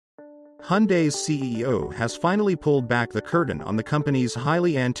Hyundai's CEO has finally pulled back the curtain on the company's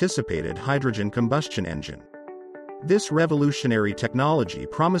highly anticipated hydrogen combustion engine. This revolutionary technology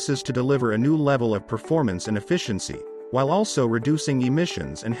promises to deliver a new level of performance and efficiency, while also reducing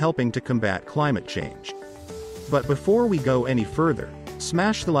emissions and helping to combat climate change. But before we go any further,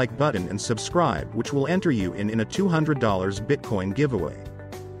 smash the like button and subscribe, which will enter you in a $200 Bitcoin giveaway.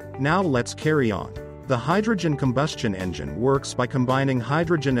 Now let's carry on. The hydrogen combustion engine works by combining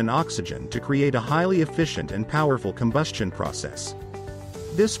hydrogen and oxygen to create a highly efficient and powerful combustion process.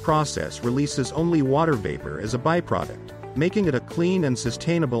 This process releases only water vapor as a byproduct, making it a clean and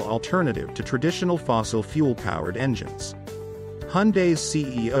sustainable alternative to traditional fossil fuel-powered engines. Hyundai's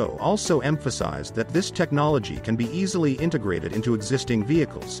CEO also emphasized that this technology can be easily integrated into existing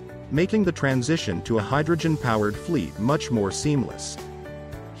vehicles, making the transition to a hydrogen-powered fleet much more seamless.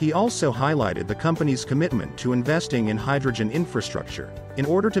 He also highlighted the company's commitment to investing in hydrogen infrastructure, in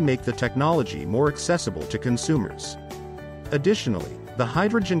order to make the technology more accessible to consumers. Additionally, the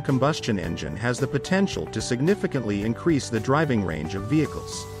hydrogen combustion engine has the potential to significantly increase the driving range of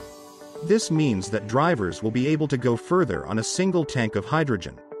vehicles. This means that drivers will be able to go further on a single tank of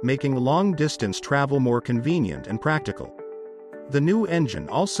hydrogen, making long-distance travel more convenient and practical. The new engine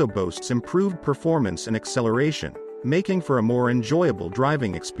also boasts improved performance and acceleration, making for a more enjoyable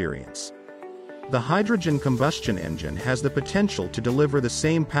driving experience. The hydrogen combustion engine has the potential to deliver the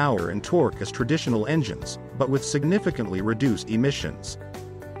same power and torque as traditional engines, but with significantly reduced emissions.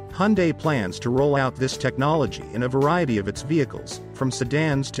 Hyundai plans to roll out this technology in a variety of its vehicles, from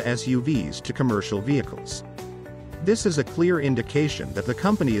sedans to SUVs to commercial vehicles. This is a clear indication that the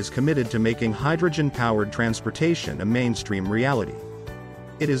company is committed to making hydrogen-powered transportation a mainstream reality.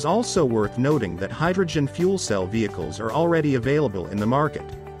 It is also worth noting that hydrogen fuel cell vehicles are already available in the market,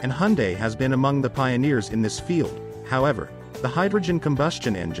 and Hyundai has been among the pioneers in this field. However, the hydrogen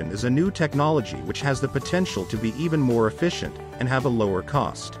combustion engine is a new technology which has the potential to be even more efficient and have a lower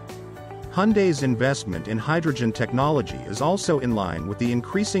cost. Hyundai's investment in hydrogen technology is also in line with the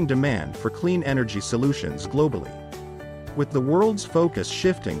increasing demand for clean energy solutions globally. With the world's focus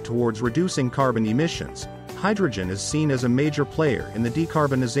shifting towards reducing carbon emissions, hydrogen is seen as a major player in the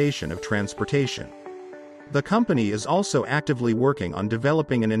decarbonization of transportation. The company is also actively working on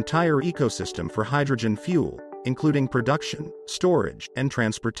developing an entire ecosystem for hydrogen fuel, including production, storage, and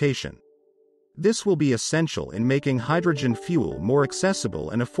transportation. This will be essential in making hydrogen fuel more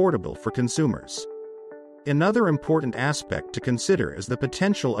accessible and affordable for consumers. Another important aspect to consider is the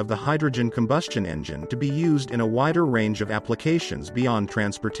potential of the hydrogen combustion engine to be used in a wider range of applications beyond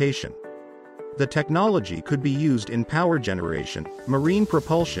transportation. The technology could be used in power generation, marine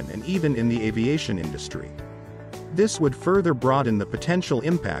propulsion, and even in the aviation industry. This would further broaden the potential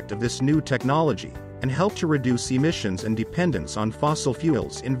impact of this new technology and help to reduce emissions and dependence on fossil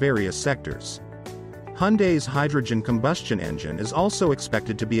fuels in various sectors. Hyundai's hydrogen combustion engine is also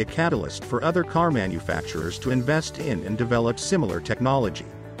expected to be a catalyst for other car manufacturers to invest in and develop similar technology.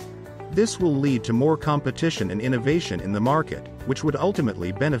 This will lead to more competition and innovation in the market, which would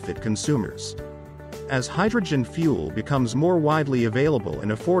ultimately benefit consumers. As hydrogen fuel becomes more widely available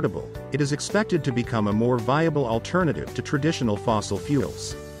and affordable, it is expected to become a more viable alternative to traditional fossil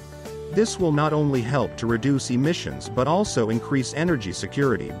fuels. This will not only help to reduce emissions but also increase energy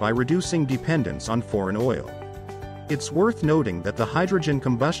security by reducing dependence on foreign oil. It's worth noting that the hydrogen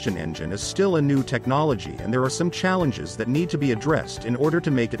combustion engine is still a new technology, and there are some challenges that need to be addressed in order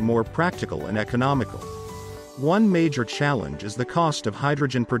to make it more practical and economical. One major challenge is the cost of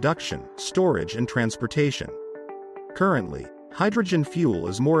hydrogen production, storage, and transportation. Currently, hydrogen fuel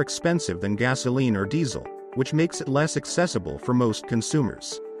is more expensive than gasoline or diesel, which makes it less accessible for most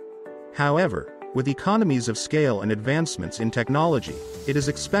consumers. However, with economies of scale and advancements in technology, it is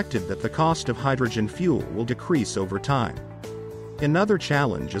expected that the cost of hydrogen fuel will decrease over time. Another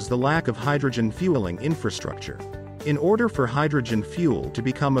challenge is the lack of hydrogen fueling infrastructure. In order for hydrogen fuel to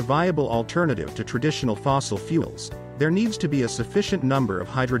become a viable alternative to traditional fossil fuels, there needs to be a sufficient number of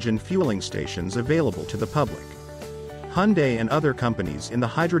hydrogen fueling stations available to the public. Hyundai and other companies in the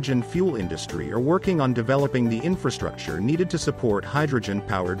hydrogen fuel industry are working on developing the infrastructure needed to support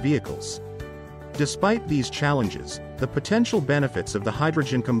hydrogen-powered vehicles. Despite these challenges, the potential benefits of the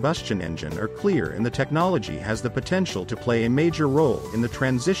hydrogen combustion engine are clear, and the technology has the potential to play a major role in the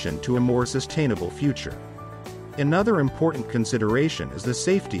transition to a more sustainable future. Another important consideration is the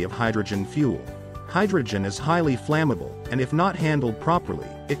safety of hydrogen fuel. Hydrogen is highly flammable, and if not handled properly,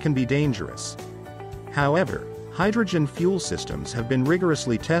 it can be dangerous. However, hydrogen fuel systems have been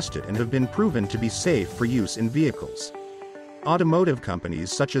rigorously tested and have been proven to be safe for use in vehicles. Automotive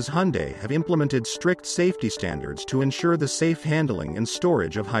companies such as Hyundai have implemented strict safety standards to ensure the safe handling and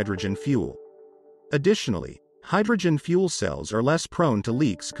storage of hydrogen fuel. Additionally, hydrogen fuel cells are less prone to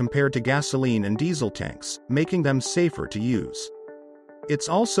leaks compared to gasoline and diesel tanks, making them safer to use. It's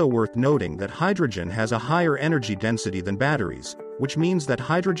also worth noting that hydrogen has a higher energy density than batteries, which means that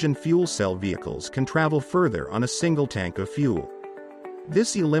hydrogen fuel cell vehicles can travel further on a single tank of fuel.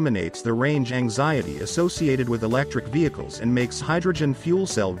 This eliminates the range anxiety associated with electric vehicles and makes hydrogen fuel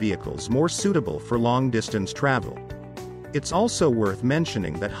cell vehicles more suitable for long-distance travel. It's also worth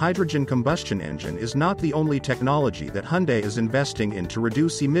mentioning that hydrogen combustion engine is not the only technology that Hyundai is investing in to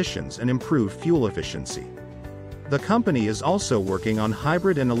reduce emissions and improve fuel efficiency. The company is also working on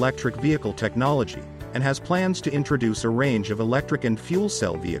hybrid and electric vehicle technology, and has plans to introduce a range of electric and fuel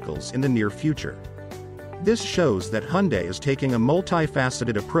cell vehicles in the near future. This shows that Hyundai is taking a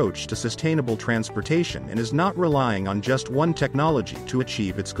multifaceted approach to sustainable transportation and is not relying on just one technology to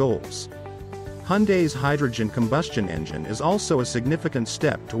achieve its goals. Hyundai's hydrogen combustion engine is also a significant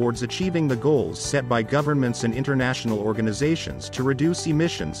step towards achieving the goals set by governments and international organizations to reduce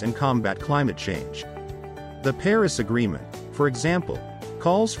emissions and combat climate change. The Paris Agreement, for example,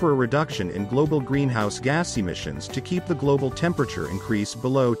 calls for a reduction in global greenhouse gas emissions to keep the global temperature increase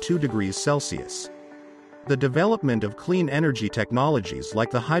below 2 degrees Celsius. The development of clean energy technologies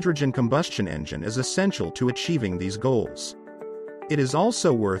like the hydrogen combustion engine is essential to achieving these goals. It is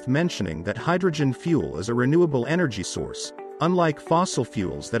also worth mentioning that hydrogen fuel is a renewable energy source, unlike fossil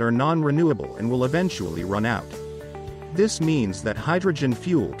fuels that are non-renewable and will eventually run out. This means that hydrogen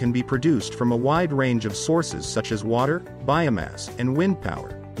fuel can be produced from a wide range of sources such as water, biomass, and wind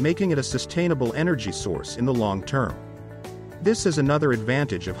power, making it a sustainable energy source in the long term. This is another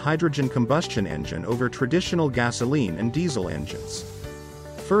advantage of hydrogen combustion engine over traditional gasoline and diesel engines.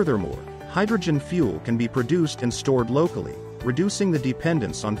 Furthermore, hydrogen fuel can be produced and stored locally, reducing the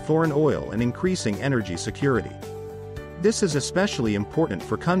dependence on foreign oil and increasing energy security. This is especially important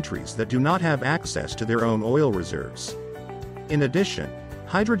for countries that do not have access to their own oil reserves. In addition,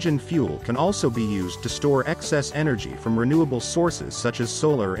 hydrogen fuel can also be used to store excess energy from renewable sources such as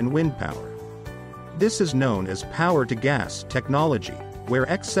solar and wind power. This is known as power-to-gas technology, where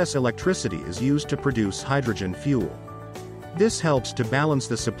excess electricity is used to produce hydrogen fuel. This helps to balance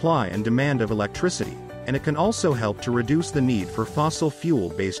the supply and demand of electricity, and it can also help to reduce the need for fossil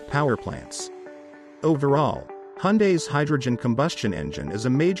fuel-based power plants. Overall, Hyundai's hydrogen combustion engine is a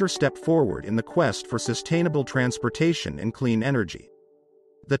major step forward in the quest for sustainable transportation and clean energy.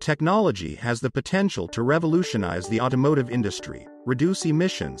 The technology has the potential to revolutionize the automotive industry, reduce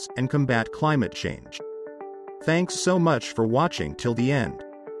emissions, and combat climate change. Thanks so much for watching till the end.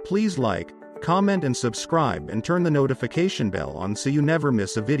 Please like, comment and subscribe and turn the notification bell on so you never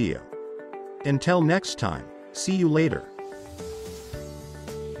miss a video. Until next time, see you later.